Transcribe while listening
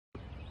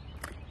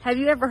Have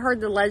you ever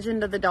heard the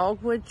legend of the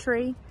Dogwood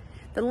Tree?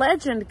 The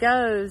legend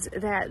goes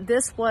that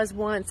this was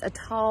once a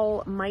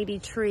tall, mighty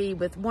tree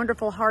with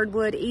wonderful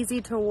hardwood,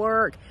 easy to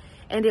work,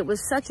 and it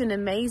was such an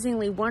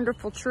amazingly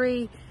wonderful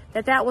tree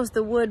that was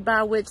the wood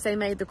by which they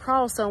made the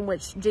cross on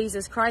which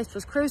Jesus Christ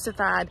was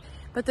crucified.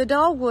 But the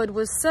dogwood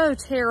was so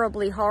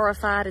terribly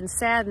horrified and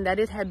saddened that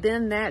it had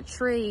been that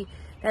tree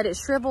that it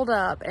shriveled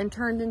up and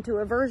turned into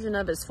a version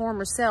of its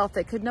former self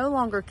that could no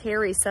longer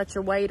carry such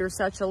a weight or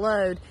such a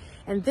load.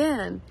 And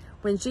then,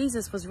 when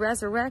Jesus was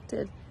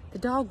resurrected, the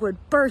dogwood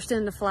burst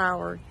into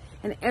flower.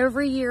 And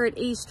every year at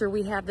Easter,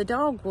 we have the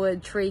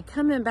dogwood tree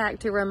coming back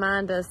to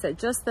remind us that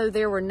just though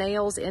there were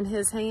nails in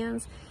his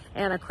hands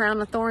and a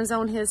crown of thorns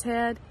on his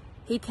head,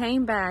 he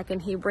came back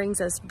and he brings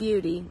us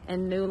beauty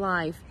and new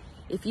life.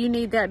 If you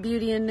need that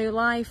beauty and new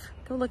life,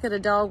 go look at a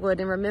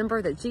dogwood and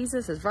remember that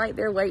Jesus is right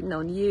there waiting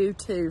on you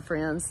too,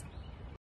 friends.